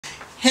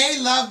Hey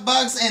love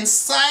bugs and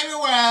cyber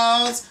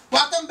worlds!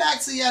 Welcome back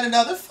to yet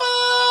another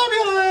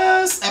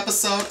fabulous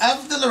episode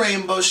of the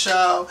Larraine Bow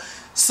Show.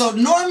 So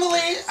normally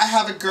I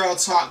have a girl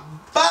talk,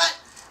 but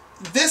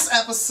this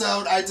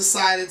episode I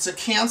decided to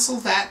cancel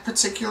that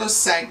particular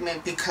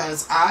segment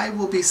because I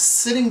will be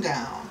sitting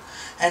down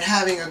and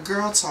having a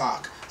girl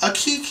talk, a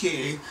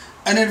kiki,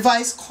 an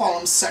advice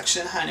column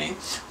section, honey,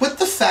 with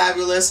the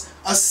fabulous,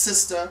 a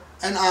sister,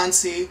 an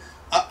auntie,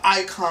 an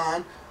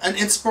icon, an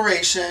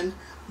inspiration,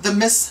 the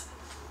Miss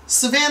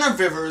Savannah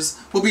Rivers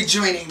will be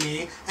joining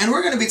me, and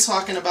we're going to be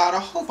talking about a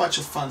whole bunch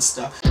of fun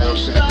stuff.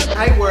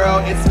 Hi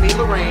world, it's me,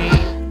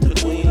 Larraine. The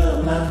queen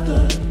of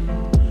laughter,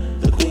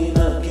 the queen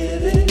of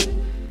giving,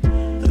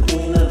 the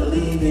queen of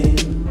believing,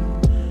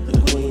 the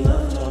queen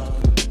of talk.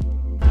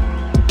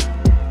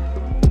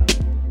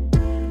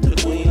 The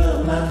queen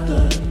of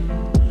laughter,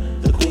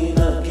 the queen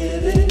of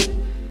giving,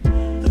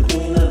 the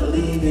queen of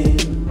believing,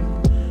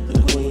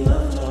 the queen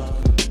of talk.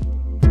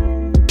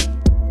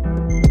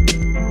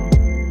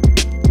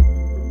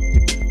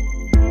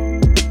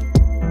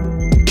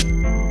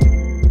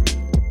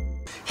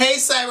 Hey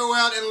cyber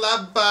world and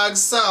love bugs.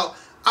 So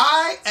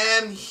I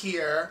am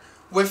here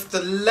with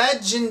the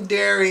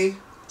legendary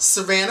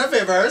Savannah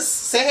Rivers.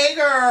 Say hey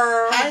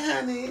girl. Hi,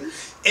 honey.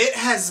 It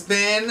has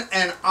been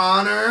an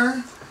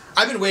honor.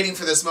 I've been waiting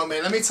for this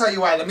moment. Let me tell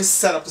you why. Let me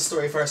set up the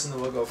story first and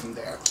then we'll go from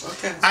there.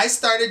 Okay. I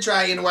started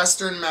drag in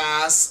Western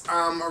Mass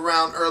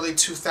around early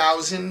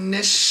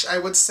 2000-ish, I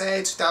would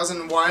say,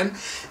 2001.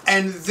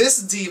 And this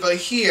diva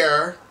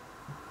here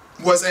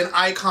was an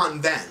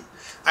icon then.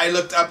 I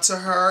looked up to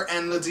her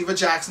and LaDiva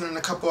Jackson and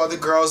a couple other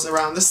girls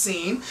around the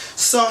scene.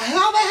 So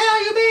how the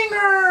hell you been,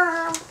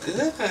 girl?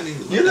 Good, honey.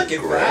 You're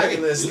looking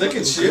fabulous. Look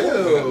at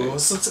you.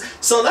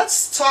 So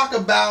let's talk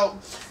about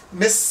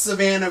Miss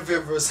Savannah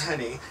Rivers,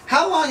 honey.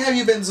 How long have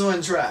you been doing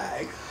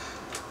drag?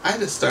 I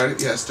just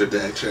started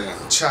yesterday,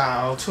 child.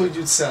 Child, who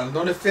you telling?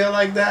 Don't it feel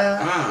like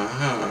that?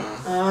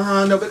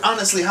 Uh-huh. No, but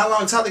honestly, how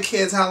long? Tell the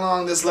kids how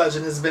long this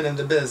legend has been in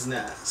the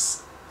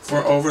business.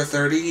 For over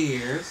 30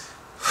 years.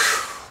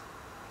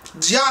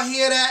 Did y'all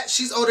hear that?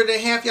 She's older than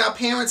half y'all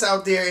parents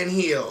out there in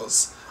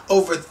heels.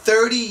 Over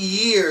 30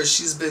 years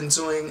she's been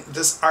doing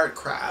this art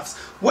craft.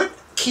 What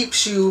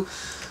keeps you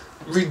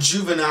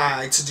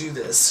rejuvenated to do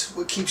this?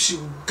 What keeps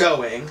you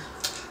going?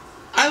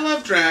 I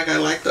love drag. I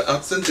like the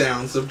ups and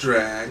downs of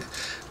drag.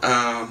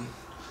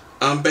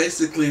 I'm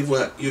basically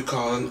what you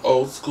call an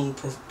old school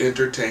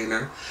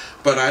entertainer.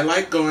 But I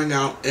like going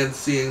out and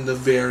seeing the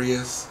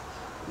various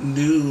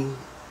new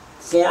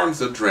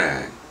forms of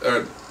drag.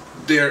 Or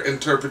their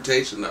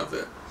interpretation of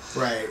it.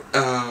 Right.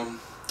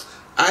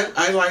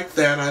 I like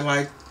that.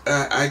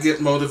 I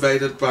get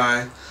motivated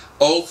by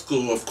old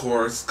school, of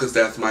course, because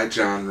that's my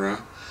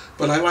genre.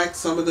 But I like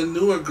some of the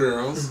newer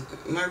girls,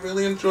 and I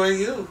really enjoy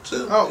you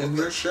too in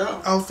your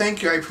show. Oh,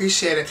 thank you. I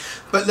appreciate it.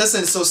 But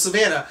listen, so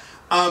Savannah,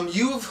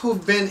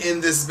 who've been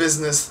in this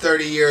business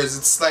 30 years,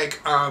 it's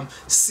like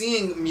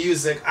seeing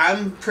music.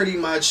 I'm pretty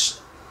much,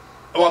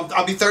 well,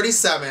 I'll be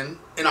 37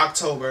 in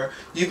October.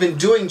 You've been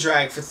doing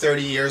drag for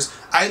 30 years.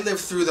 I lived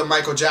through the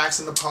Michael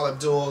Jackson, the Paula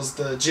Abduls,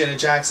 the Janet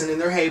Jackson in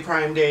their Hey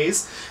Prime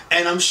days,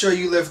 and I'm sure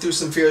you lived through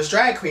some fierce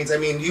drag queens. I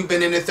mean, you've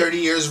been in it 30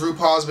 years,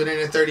 RuPaul's been in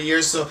it 30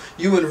 years, so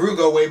you and Ru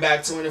go way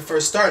back to when it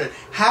first started.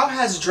 How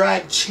has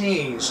drag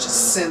changed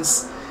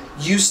since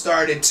you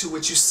started to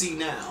what you see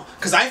now?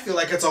 Because I feel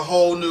like it's a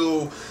whole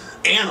new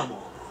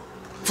animal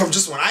from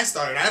just when I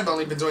started. I've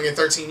only been doing it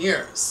 13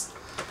 years.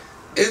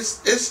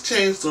 It's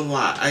changed a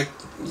lot. I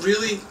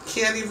really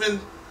can't even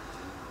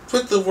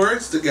put the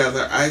words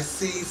together. I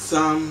see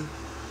some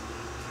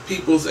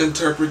people's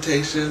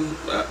interpretation.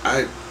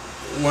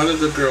 One of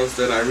the girls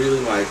that I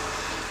really like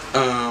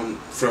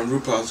from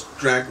RuPaul's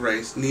Drag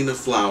Race, Nina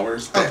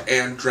Flowers, the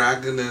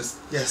androgynous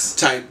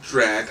type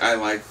drag. I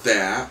like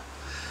that.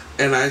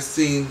 And I've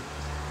seen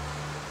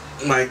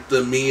like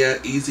the Mia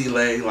Easy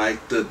Lay,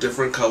 like the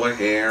different color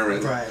hair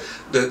and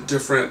the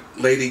different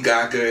Lady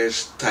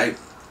Gaga-ish type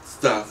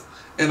stuff.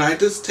 And I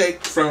just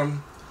take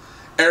from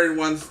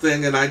everyone's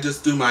thing and I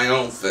just do my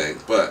own thing.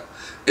 But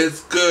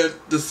it's good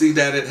to see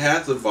that it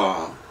has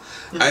evolved.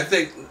 I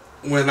think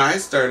when I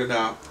started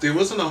out, there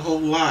wasn't a whole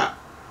lot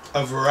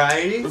of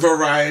variety?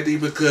 Variety,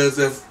 because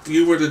if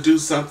you were to do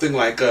something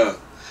like a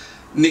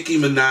Nicki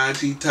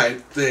Minaj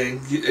type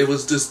thing, it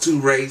was just too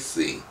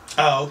racy.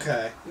 Oh,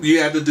 okay. You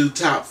had to do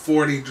top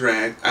 40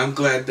 drag. I'm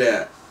glad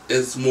that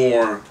it's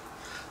more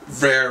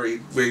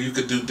varied, where you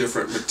could do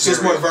different material. So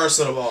it's more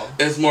versatile.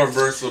 It's more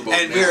versatile.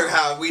 And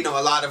we know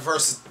a lot of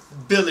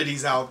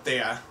versatilities out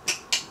there.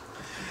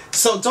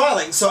 So,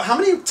 darling, so how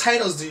many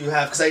titles do you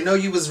have? Because I know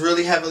you was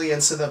really heavily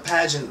into the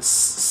pageant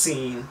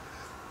scene.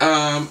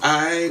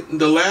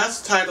 The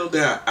last title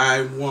that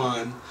I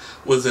won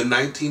was in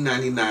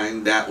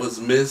 1999. That was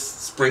Miss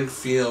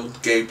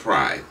Springfield Gay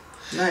Pride.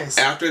 Nice.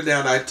 After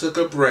that, I took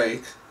a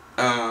break.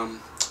 I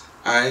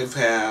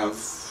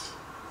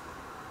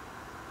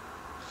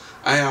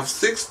have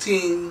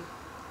 16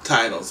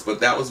 titles, but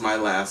that was my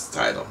last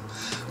title.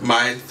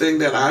 My thing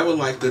that I would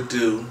like to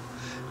do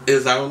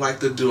is I would like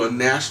to do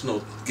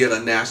get a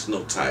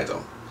national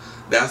title.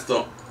 That's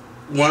the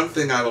one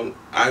thing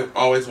I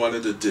always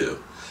wanted to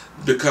do.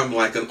 Become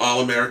like an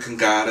All-American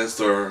Goddess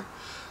or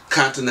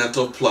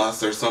Continental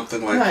Plus or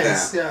something like that.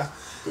 Nice, yeah.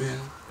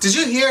 Did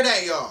you hear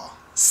that, y'all?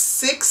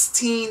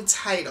 16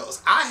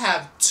 titles. I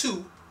have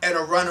 2 and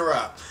a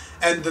runner-up.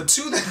 And the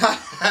 2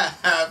 that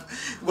I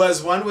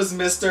have one was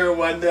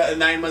Mr.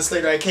 9 months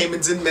later I came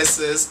and did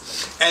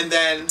Mrs. And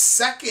then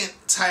second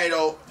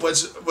title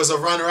was a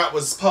runner-up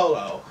was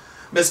Polo.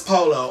 Miss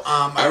Polo.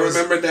 I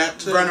remember that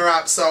too.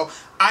 Runner-up. So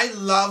I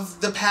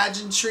love the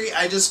pageantry.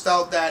 I just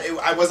felt that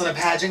I wasn't a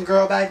pageant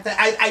girl back then.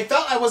 I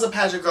felt I was a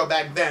pageant girl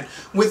back then.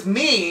 With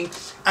me,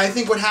 I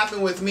think what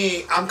happened with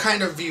me, I'm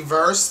kind of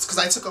reversed because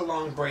I took a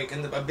long break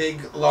and a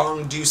big,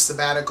 long due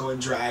sabbatical in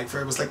drag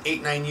for it was like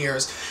 8-9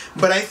 years.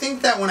 But I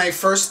think that when I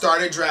first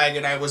started drag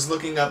and I was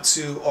looking up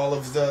to all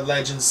of the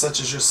legends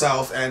such as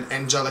yourself and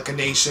Angelica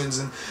Nations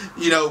and,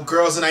 you know,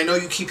 girls, and I know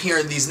you keep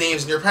hearing these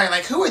names and you're probably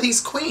like, who are these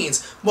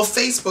queens? Well,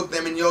 Facebook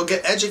them and you'll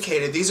get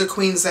educated. These are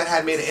queens that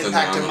had made an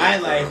impact in my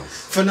life.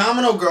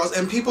 Phenomenal girls,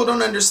 and people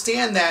don't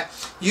understand that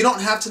you don't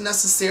have to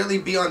necessarily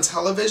be on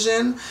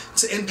television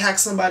to impact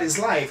somebody's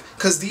life,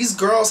 because these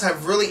girls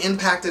have really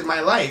impacted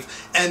my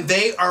life and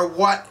they are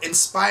what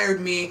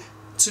inspired me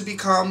to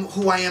become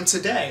who I am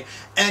today.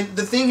 And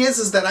the thing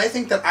is that I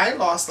think that I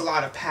lost a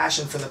lot of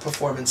passion for the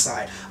performance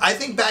side. I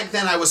think back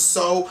then I was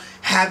so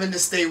having to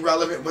stay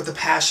relevant with the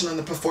passion on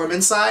the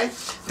performance side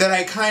that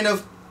I kind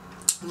of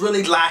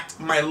really lacked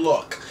my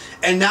look.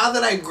 And now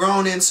that I've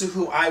grown into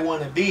who I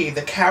want to be,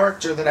 the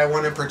character that I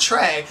want to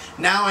portray,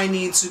 now I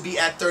need to be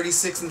at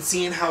 36 and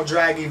seeing how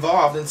drag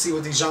evolved and see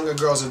what these younger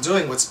girls are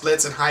doing with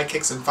splits and high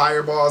kicks and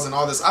fireballs and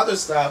all this other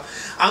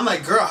stuff. I'm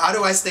like, girl, how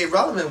do I stay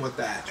relevant with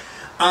that?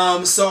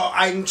 So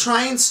I'm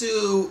trying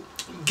to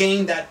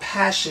gain that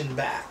passion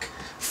back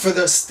for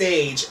the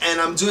stage, and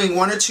I'm doing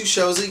 1 or 2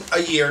 shows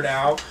a year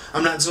now.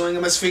 I'm not doing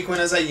them as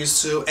frequent as I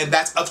used to, and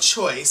that's of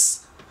choice.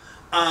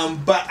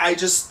 But I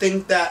just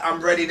think that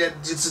I'm ready to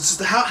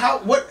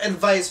what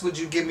advice would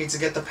you give me to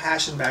get the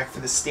passion back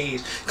for the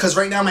stage? Because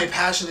right now my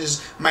passion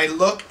is my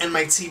look and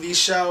my TV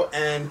show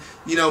and,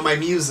 you know, my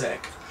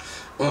music.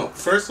 Well,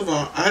 first of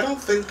all, I don't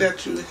think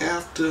that you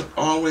have to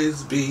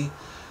always be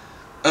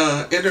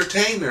an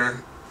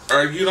entertainer,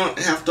 or you don't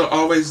have to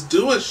always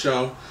do a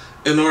show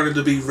in order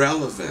to be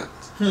relevant.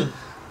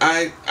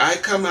 I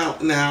come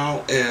out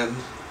now and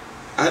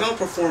I don't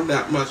perform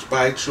that much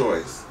by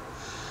choice.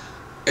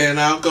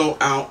 And I'll go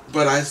out,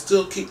 but I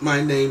still keep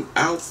my name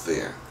out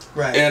there.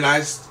 Right. And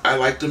I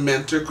like to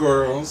mentor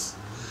girls.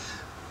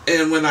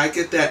 And when I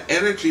get that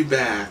energy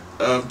back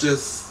of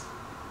just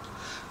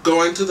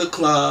going to the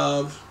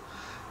club,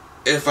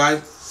 if I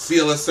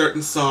feel a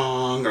certain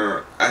song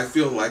or I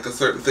feel like a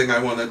certain thing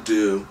I want to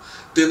do,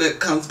 then it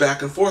comes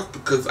back and forth,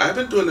 because I've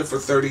been doing it for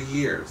 30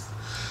 years.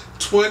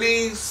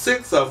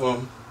 26 of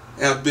them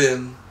have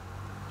been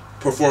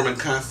performing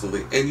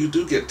constantly. And you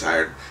do get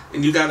tired.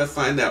 And you got to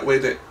find that way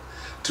to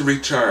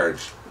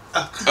recharge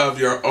of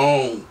your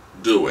own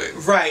doing.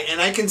 Right, and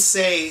I can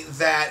say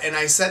that, and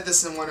I said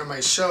this in one of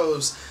my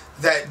shows,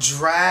 that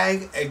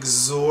drag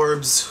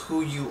absorbs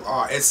who you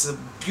are. It's a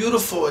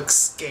beautiful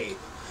escape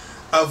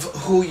of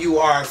who you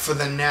are for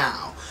the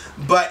now.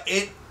 But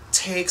it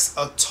takes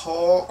a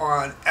toll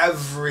on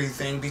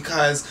everything,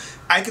 because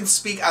I can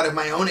speak out of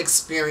my own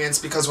experience,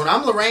 because when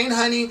I'm Larraine,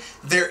 honey,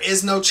 there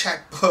is no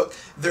checkbook,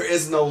 there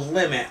is no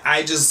limit.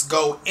 I just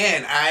go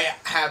in. I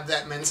have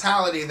that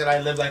mentality that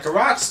I live like a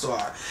rock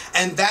star.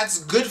 And that's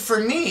good for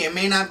me. It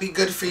may not be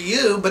good for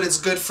you, but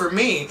it's good for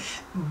me.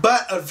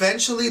 But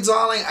eventually,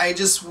 darling, I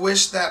just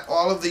wish that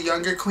all of the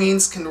younger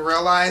queens can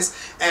realize,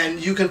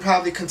 and you can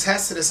probably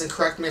contest to this and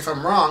correct me if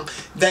I'm wrong,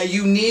 that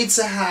you need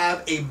to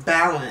have a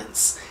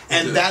balance.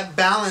 And that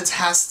balance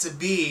has to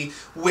be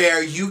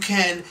where you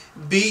can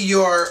be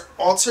your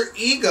alter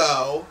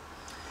ego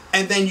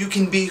and then you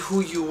can be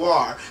who you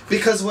are.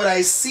 Because what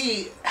I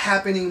see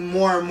happening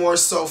more and more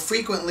so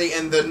frequently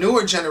in the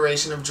newer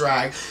generation of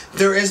drag,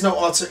 there is no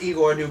alter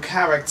ego or new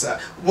character.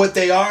 What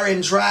they are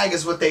in drag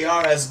is what they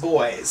are as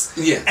boys.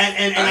 Yeah,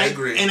 and I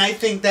agree. And I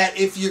think that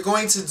if you're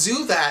going to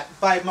do that,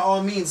 by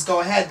all means,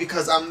 go ahead,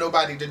 because I'm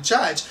nobody to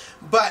judge.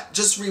 But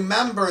just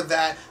remember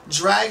that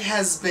drag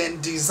has been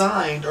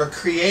designed or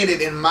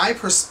created, in my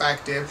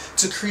perspective,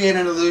 to create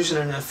an illusion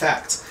and an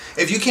effect.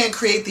 If you can't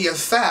create the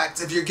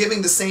effect, if you're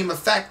giving the same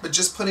effect but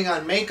just putting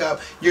on makeup,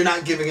 you're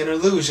not giving an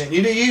illusion.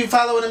 You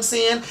follow what I'm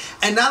saying?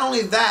 And not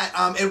only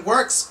that, it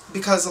works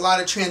because a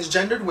lot of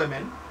transgendered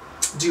women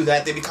do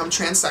that. They become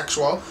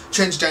transsexual,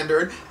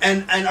 transgendered.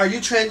 And are you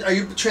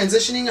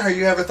transitioning? Have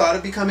you ever thought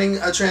of becoming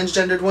a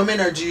transgendered woman,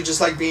 or do you just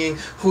like being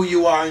who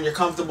you are and you're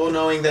comfortable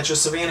knowing that you're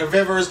Savannah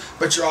Rivers,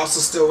 but you're also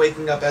still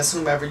waking up as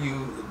whomever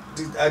you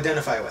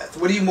identify with?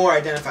 What do you more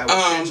identify with,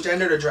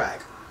 transgendered or drag?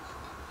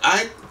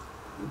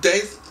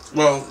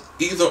 Well,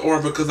 either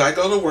or, because I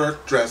go to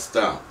work dressed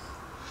up.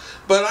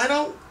 But I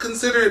don't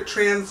consider it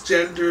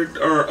transgendered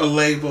or a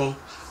label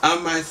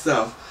on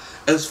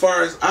myself. As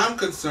far as I'm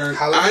concerned,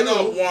 Hallelujah. I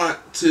don't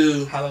want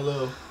to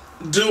Hallelujah.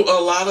 do a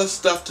lot of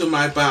stuff to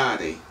my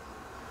body.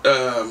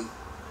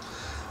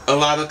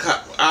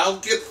 I'll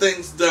get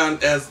things done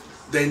as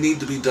they need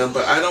to be done,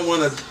 but I don't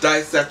want to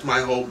dissect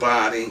my whole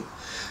body,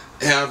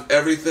 have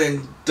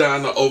everything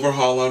done, an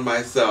overhaul on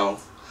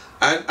myself.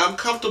 I'm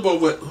comfortable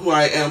with who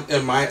I am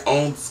in my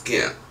own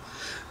skin.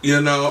 You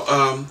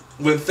know,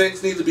 when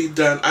things need to be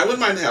done, I wouldn't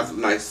mind having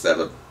a nice set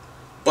of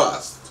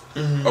bust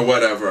or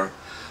whatever,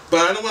 but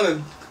I don't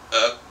want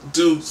to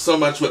do so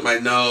much with my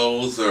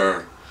nose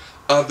or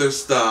other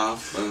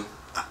stuff.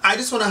 I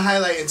just want to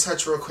highlight and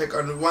touch real quick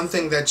on one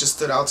thing that just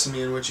stood out to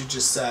me in what you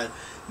just said,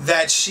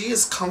 that she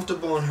is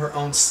comfortable in her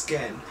own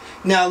skin.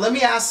 Now, let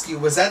me ask you,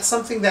 was that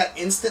something that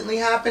instantly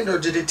happened, or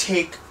did it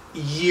take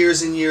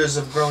years and years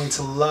of growing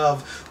to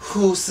love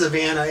who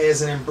Savannah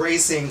is and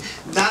embracing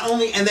not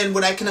only, and then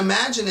what I can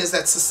imagine is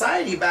that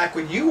society back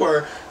when you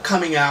were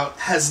coming out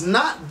has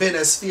not been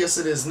as fierce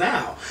as it is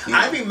now.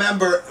 I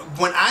remember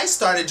when I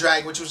started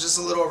drag, which was just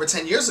a little over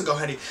 10 years ago,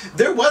 honey,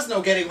 there was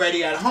no getting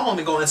ready at home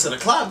and going to the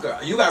club,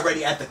 girl. You got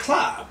ready at the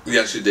club.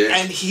 Yes, you did.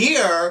 And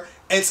here,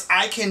 it's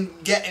I can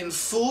get in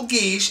full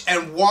geesh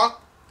and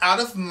walk out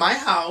of my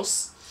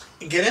house,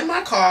 get in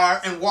my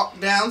car and walk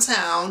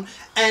downtown,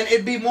 and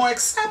it'd be more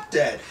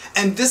accepted.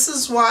 And this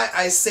is why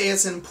I say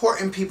it's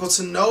important, people,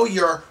 to know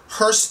your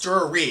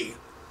herstory,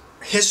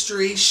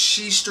 history,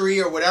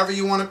 she-story, or whatever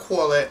you want to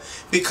call it,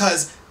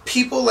 because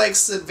people like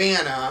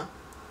Savannah,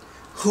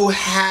 who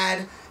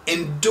had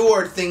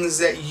endured things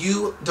that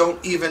you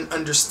don't even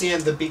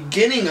understand the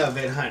beginning of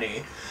it,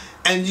 honey,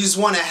 and you just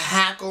want to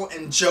hackle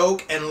and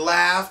joke and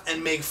laugh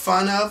and make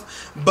fun of.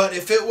 But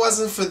if it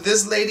wasn't for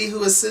this lady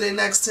who is sitting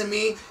next to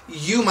me,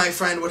 you, my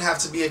friend, would have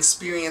to be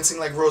experiencing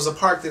like Rosa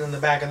Parks did in the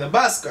back of the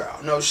bus, girl.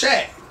 No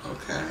shade.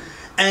 Okay.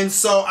 And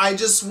so I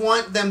just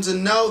want them to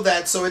know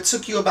that. So it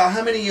took you about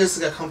how many years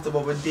to get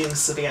comfortable with being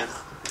Savannah?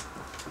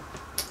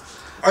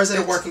 Or is it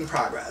a work in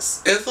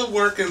progress? It's a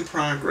work in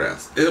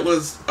progress. It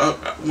was,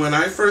 when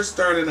I first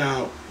started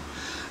out,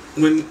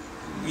 when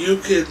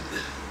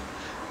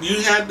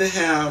you had to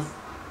have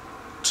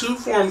 2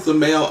 forms of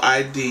male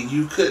ID.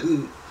 You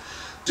couldn't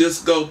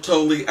just go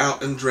totally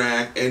out and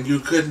drag, and you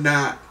could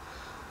not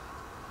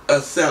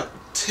accept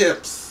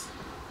tips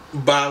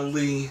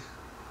bodily.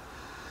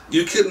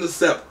 You couldn't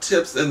accept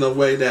tips in the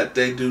way that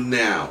they do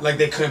now. Like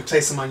they couldn't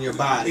place them on your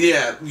body.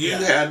 Yeah,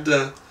 had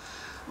to.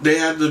 They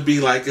had to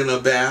be like in a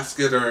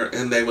basket,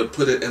 and they would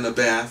put it in a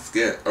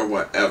basket or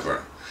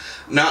whatever.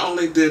 Not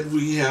only did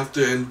we have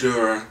to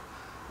endure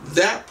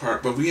that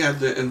part, but we had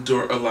to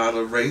endure a lot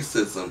of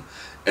racism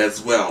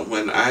as well.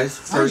 When I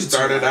first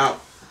started out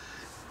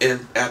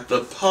at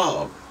the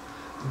pub,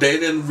 they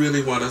didn't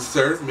really want to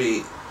serve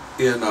me,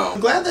 you know. I'm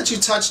glad that you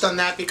touched on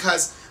that,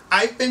 because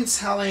I've been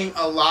telling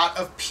a lot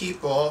of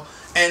people,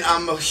 and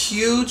I'm a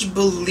huge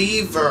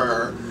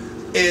believer,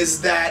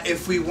 is that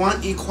if we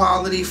want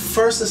equality,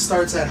 first it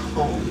starts at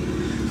home.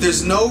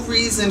 There's no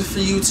reason for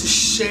you to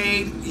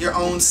shade your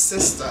own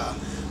sister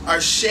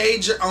or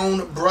shade your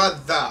own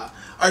brother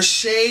or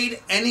shade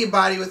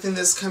anybody within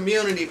this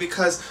community,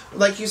 because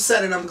like you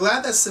said, and I'm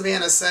glad that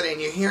Savannah said it,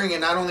 and you're hearing it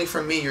not only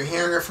from me, you're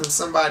hearing it from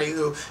somebody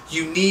who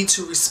you need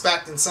to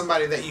respect and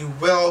somebody that you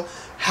will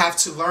have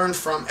to learn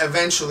from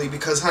eventually,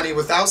 because honey,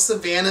 without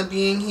Savannah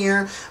being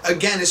here,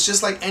 again, it's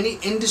just like any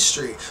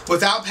industry.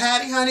 Without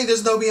Patty, honey,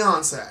 there's no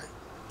Beyonce.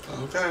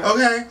 Okay.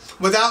 Okay?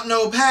 Without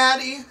no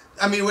Patty,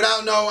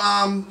 without no,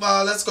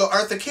 let's go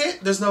Eartha Kitt,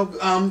 there's no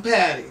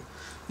Patty.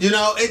 You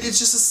know, it's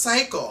just a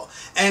cycle.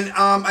 And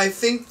I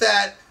think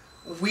that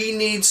we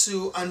need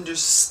to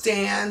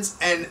understand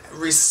and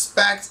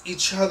respect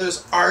each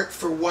other's art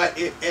for what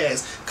it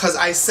is. Because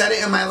I said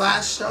it in my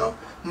last show,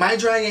 my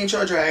drag ain't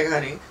your drag,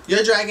 honey.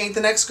 Your drag ain't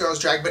the next girl's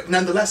drag, but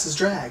nonetheless is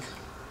drag.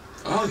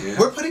 Oh, yeah.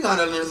 We're putting on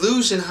an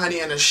illusion, honey,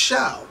 and a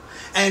show.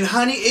 And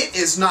honey, it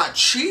is not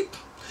cheap.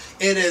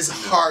 It is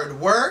hard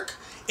work.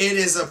 It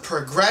is a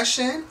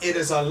progression. It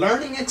is a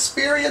learning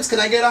experience. Can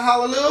I get a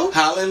hallelujah?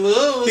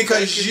 Hallelujah.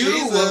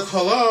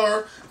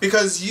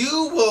 Because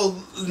you will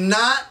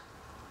not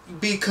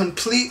be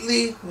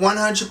completely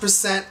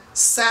 100%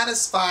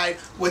 satisfied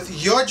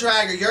with your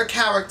drag or your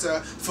character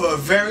for a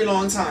very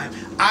long time.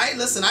 I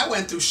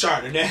went through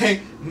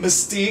Chardonnay,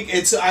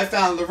 Mystique, I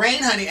found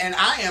Larraine, honey, and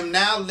I am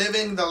now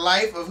living the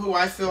life of who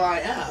I feel I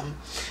am.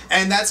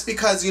 And that's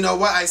because, you know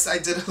what, I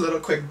did a little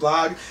quick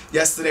blog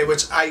yesterday,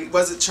 which I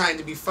wasn't trying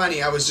to be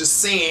funny. I was just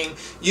saying,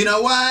 you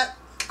know what?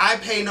 I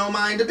pay no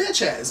mind to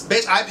bitches.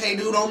 Bitch, I pay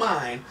no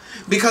mind.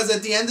 Because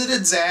at the end of the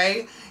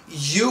day,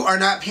 you are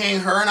not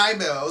paying her and I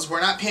bills. We're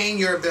not paying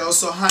your bills.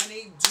 So,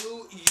 honey,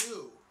 do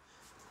you.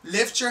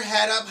 Lift your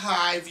head up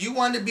high. If you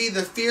want to be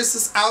the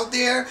fiercest out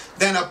there,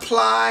 then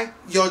apply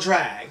your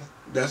drag.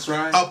 That's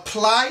right.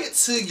 Apply it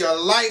to your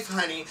life,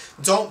 honey.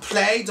 Don't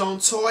play,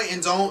 don't toy,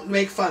 and don't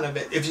make fun of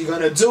it. If you're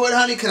going to do it,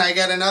 honey, can I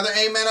get another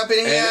amen up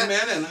in here?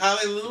 Amen and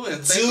hallelujah.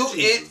 Do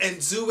it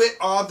and do it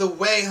all the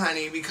way,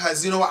 honey,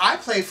 because you know what? I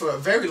played for a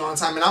very long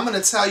time, and I'm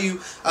going to tell you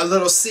a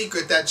little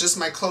secret that just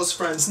my close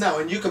friends know,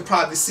 and you can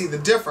probably see the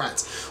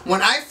difference.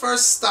 When I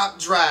first stopped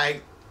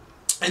drag,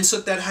 and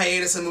took that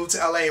hiatus and moved to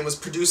LA and was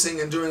producing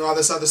and doing all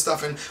this other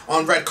stuff and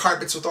on red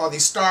carpets with all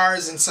these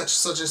stars and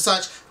such and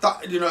such.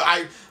 Thought, you know,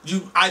 I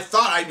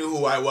thought I knew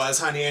who I was,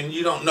 honey, and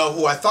you don't know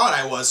who I thought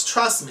I was,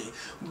 trust me.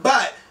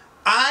 But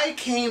I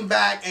came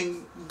back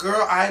and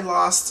girl, I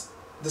lost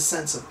the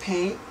sense of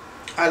paint.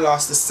 I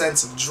lost the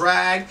sense of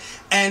drag.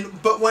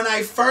 But when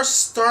I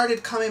first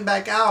started coming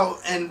back out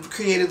and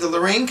created the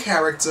Larraine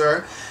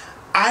character,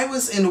 I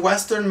was in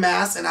Western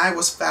Mass and I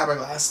was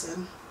flabbergasted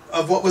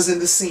of what was in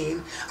the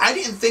scene. I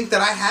didn't think that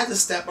I had to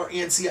step or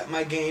ante up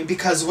my game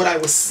because what I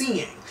was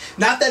seeing.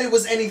 Not that it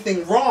was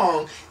anything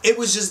wrong, it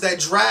was just that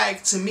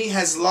drag to me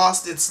has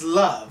lost its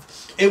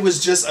love. It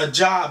was just a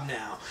job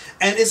now.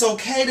 And it's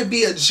okay to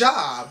be a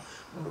job,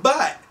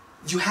 but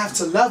you have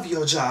to love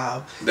your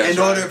job in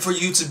order for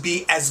you to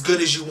be as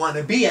good as you want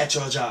to be at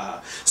your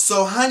job.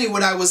 So honey,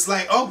 when I was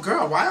like, oh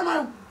girl, why am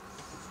I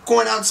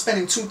going out and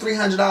spending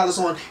 $200-300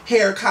 on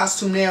hair,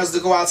 costume, nails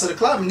to go out to the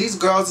club, and these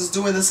girls is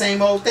doing the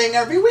same old thing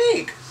every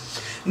week?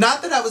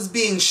 Not that I was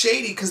being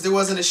shady, because there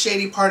wasn't a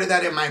shady part of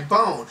that in my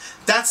bone.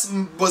 That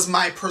was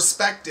my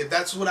perspective.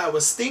 That's what I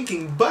was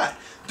thinking. But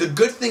the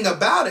good thing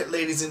about it,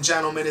 ladies and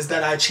gentlemen, is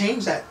that I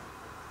changed that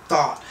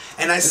thought.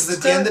 And I said,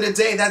 at the end of the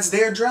day, that's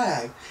their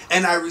drag.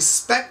 And I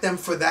respect them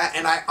for that,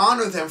 and I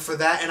honor them for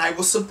that, and I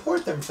will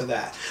support them for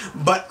that.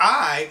 But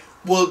I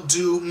will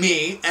do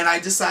me, and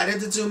I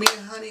decided to do me,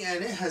 honey,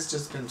 and it has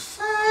just been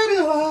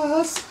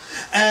fabulous.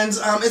 And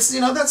it's, you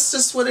know, that's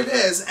just what it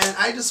is. And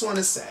I just want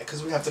to say,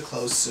 because we have to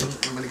close soon,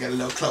 I'm going to get a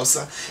little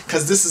closer,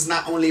 because this is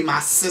not only my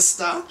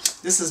sister,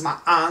 this is my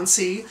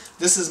auntie,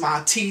 this is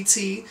my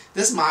TT,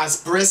 this is my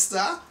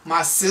Brista,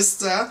 my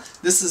sister,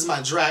 this is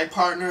my drag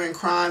partner in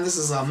crime, this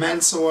is a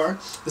mentor,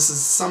 this is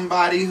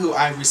somebody who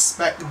I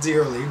respect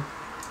dearly.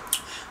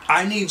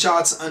 I need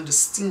y'all to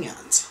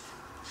understand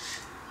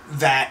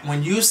that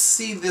when you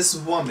see this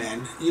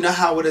woman, you know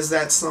how it is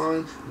that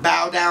song,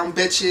 bow down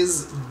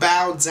bitches,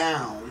 bow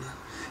down.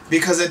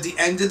 Because at the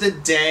end of the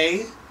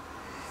day,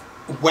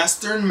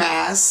 Western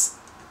Mass,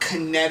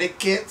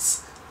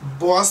 Connecticut,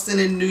 Boston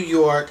and New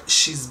York,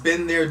 she's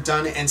been there,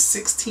 done it, and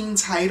 16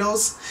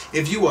 titles.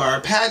 If you are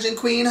a pageant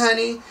queen,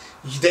 honey,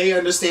 they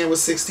understand what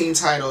 16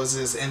 titles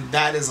is, and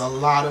that is a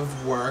lot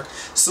of work.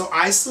 So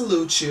I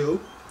salute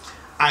you.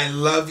 I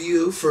love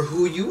you for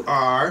who you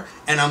are,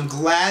 and I'm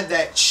glad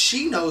that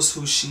she knows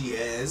who she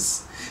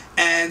is.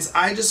 And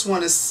I just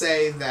want to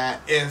say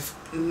that if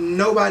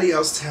nobody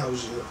else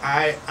tells you,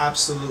 I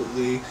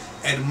absolutely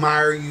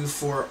admire you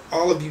for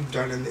all of you've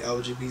done in the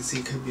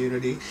LGBT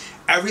community.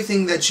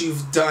 Everything that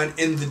you've done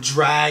in the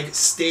drag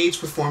stage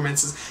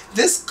performances.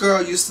 This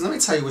girl used to, let me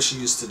tell you what she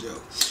used to do.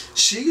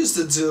 She used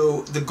to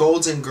do the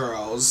Golden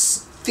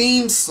Girls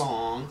theme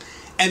song,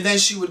 and then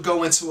she would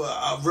go into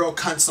a real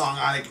cunt song,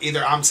 like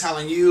either I'm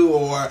Telling You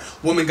or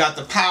Woman Got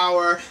the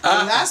Power. The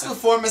last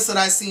performance that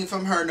I seen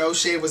from her, no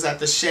shade, was at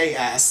the Shea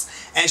S.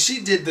 And she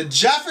did the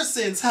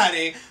Jeffersons,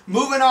 honey,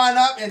 moving on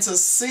up into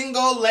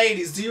Single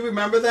Ladies. Do you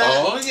remember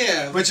that? Oh,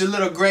 yeah. With your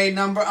little gray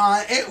number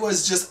on. It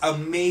was just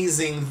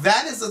amazing.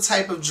 That is the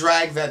type of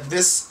drag that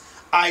this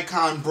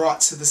icon brought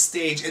to the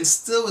stage and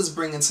still is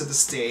bringing to the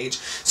stage.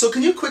 So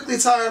can you quickly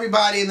tell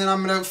everybody, and then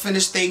I'm going to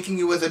finish thanking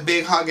you with a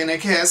big hug and a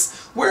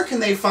kiss, where can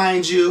they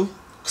find you?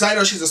 Because I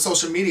know she's a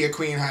social media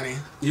queen, honey.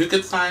 You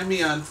can find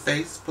me on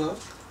Facebook.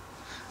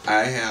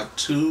 I have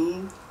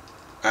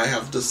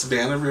the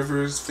Savannah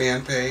Rivers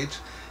fan page,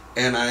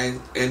 and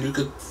you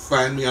could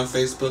find me on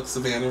Facebook,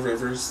 Savannah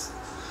Rivers.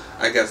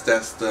 I guess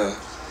that's the...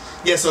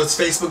 Yeah, so it's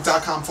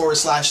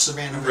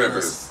facebook.com/Savannah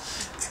Rivers.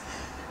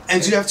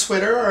 And do you have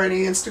Twitter or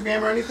any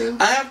Instagram or anything?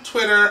 I have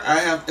Twitter. I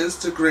have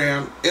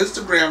Instagram.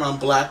 Instagram on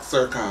Black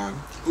Circon.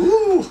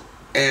 Ooh.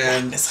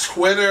 And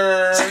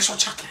Twitter. Sexual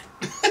chocolate.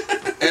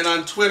 And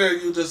on Twitter,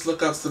 you just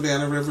look up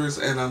Savannah Rivers,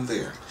 and I'm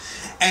there.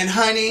 And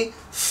honey,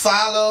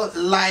 follow,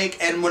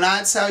 like, and when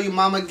I tell you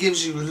Mama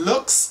gives you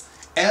looks,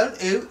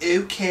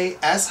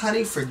 L-O-O-K-S,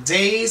 honey, for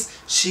days.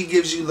 She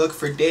gives you look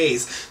for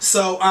days.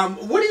 So,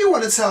 what do you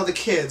want to tell the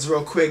kids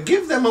real quick?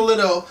 Give them a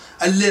little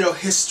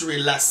history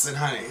lesson,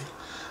 honey.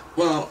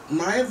 Well,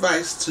 my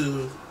advice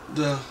to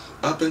the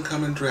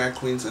up-and-coming drag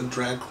queens and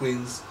drag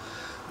queens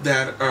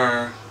that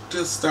are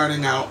just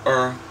starting out,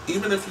 or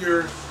even if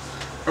you're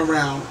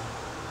around,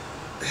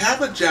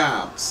 have a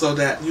job so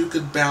that you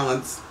could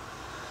balance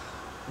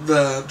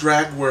the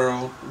drag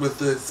world with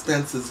the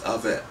expenses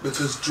of it,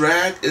 because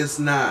drag is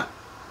not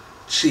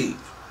cheap.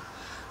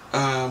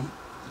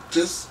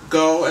 Just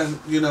go and,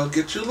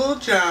 get your little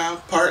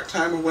job,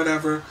 part-time or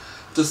whatever,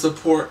 to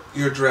support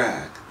your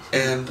drag.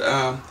 And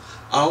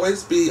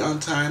always be on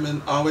time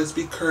and always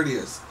be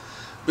courteous,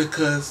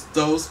 because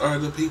those are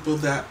the people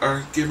that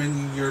are giving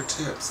you your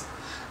tips.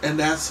 And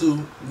that's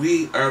who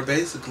we are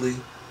basically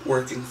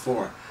working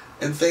for.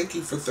 And thank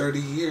you for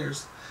 30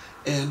 years.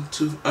 And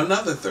to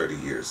another 30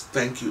 years.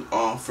 Thank you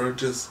all for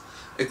just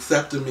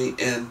accepting me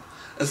and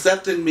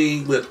accepting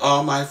me with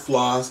all my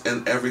flaws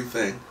and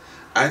everything.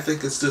 I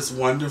think it's just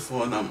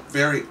wonderful, and I'm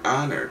very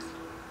honored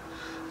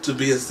to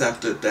be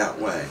accepted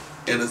that way.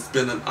 And it's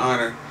been an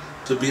honor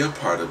to be a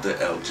part of the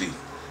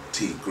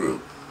LGBT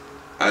group.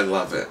 I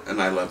love it,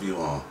 and I love you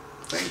all.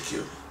 Thank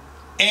you.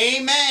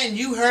 Amen.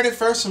 You heard it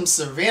first from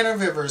Savannah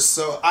Rivers.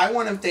 So I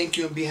want to thank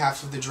you on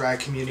behalf of the drag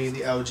community,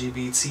 the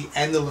LGBT,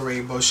 and the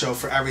Larraine Bow Show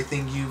for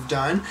everything you've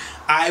done.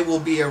 I will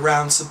be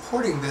around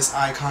supporting this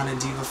icon and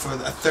diva for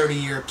a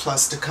 30-year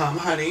plus to come,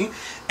 honey.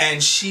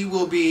 And she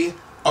will be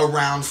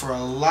around for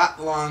a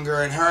lot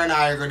longer, and her and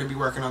I are going to be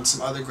working on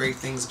some other great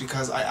things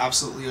because I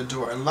absolutely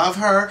adore and love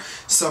her.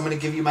 So I'm going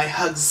to give you my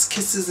hugs,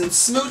 kisses, and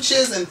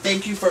smooches, and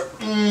thank you for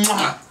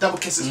double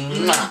kisses.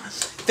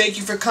 Thank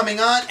you for coming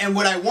on. And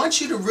what I want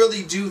you to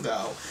really do,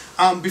 though,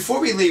 before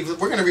we leave,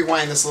 we're going to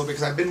rewind this a little bit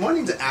because I've been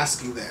wanting to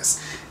ask you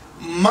this.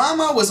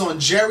 Mama was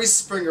on Jerry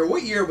Springer.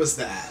 What year was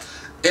that?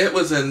 It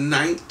was in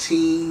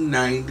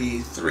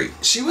 1993.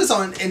 She was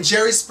in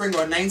Jerry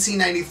Springer in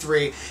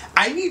 1993.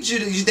 I need you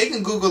to, they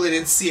can Google it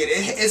and see it.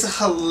 It's a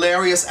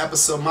hilarious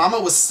episode. Mama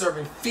was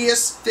serving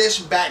fierce fish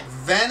back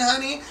then,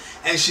 honey,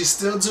 and she's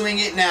still doing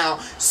it now.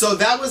 So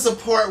that was a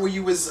part where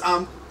you was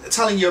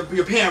telling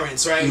your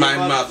parents, right? My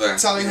mother.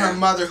 Telling her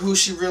mother who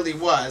she really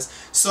was.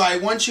 So I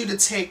want you to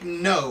take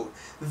note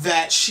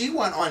that she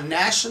went on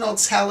national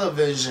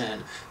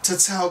television to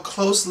tell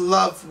close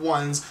loved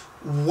ones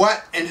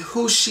what and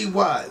who she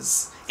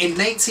was. In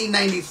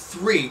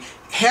 1993,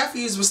 half of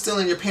you were still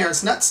in your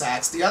parents'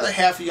 nutsacks. The other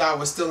half of y'all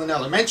was still in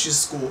elementary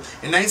school.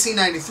 In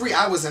 1993,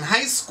 I was in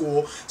high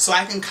school, so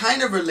I can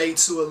kind of relate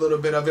to a little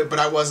bit of it, but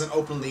I wasn't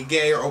openly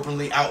gay or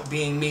openly out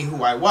being me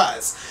who I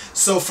was.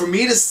 So for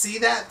me to see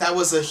that, that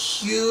was a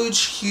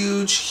huge,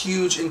 huge,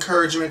 huge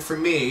encouragement for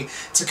me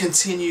to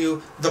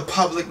continue the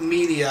public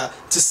media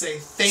to say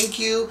thank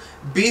you,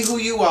 be who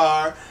you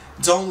are.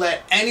 Don't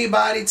let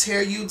anybody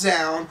tear you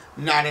down.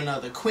 Not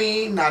another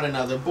queen, not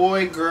another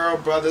boy, girl,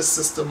 brother,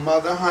 sister,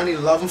 mother, honey.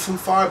 Love them from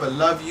far, but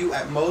love you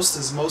at most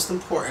is most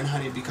important,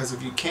 honey, because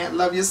if you can't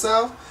love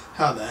yourself,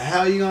 how the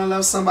hell are you going to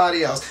love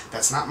somebody else?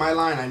 That's not my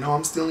line. I know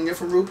I'm stealing it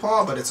from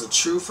RuPaul, but it's a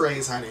true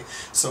phrase, honey.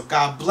 So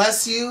God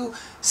bless you.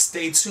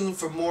 Stay tuned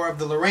for more of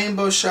the Larraine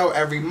Bow Show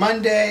every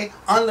Monday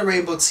on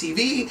Larraine Bow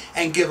TV,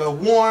 and give a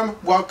warm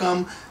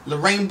welcome,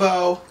 Larraine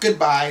Bow,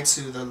 goodbye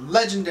to the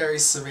legendary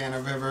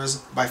Savannah Rivers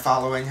by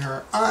following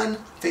her on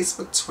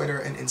Facebook, Twitter,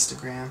 and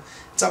Instagram.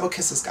 Double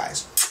kisses,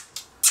 guys.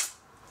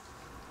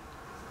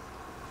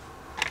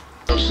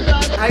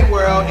 Hi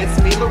world, it's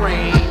me,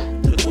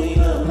 Larraine. The queen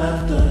of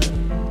laughter,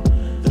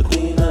 the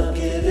queen of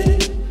giving,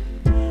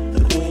 the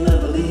queen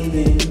of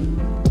believing,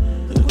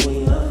 the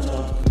queen of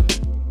talk.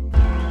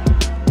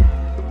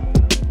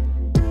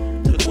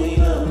 The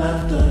queen of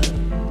laughter.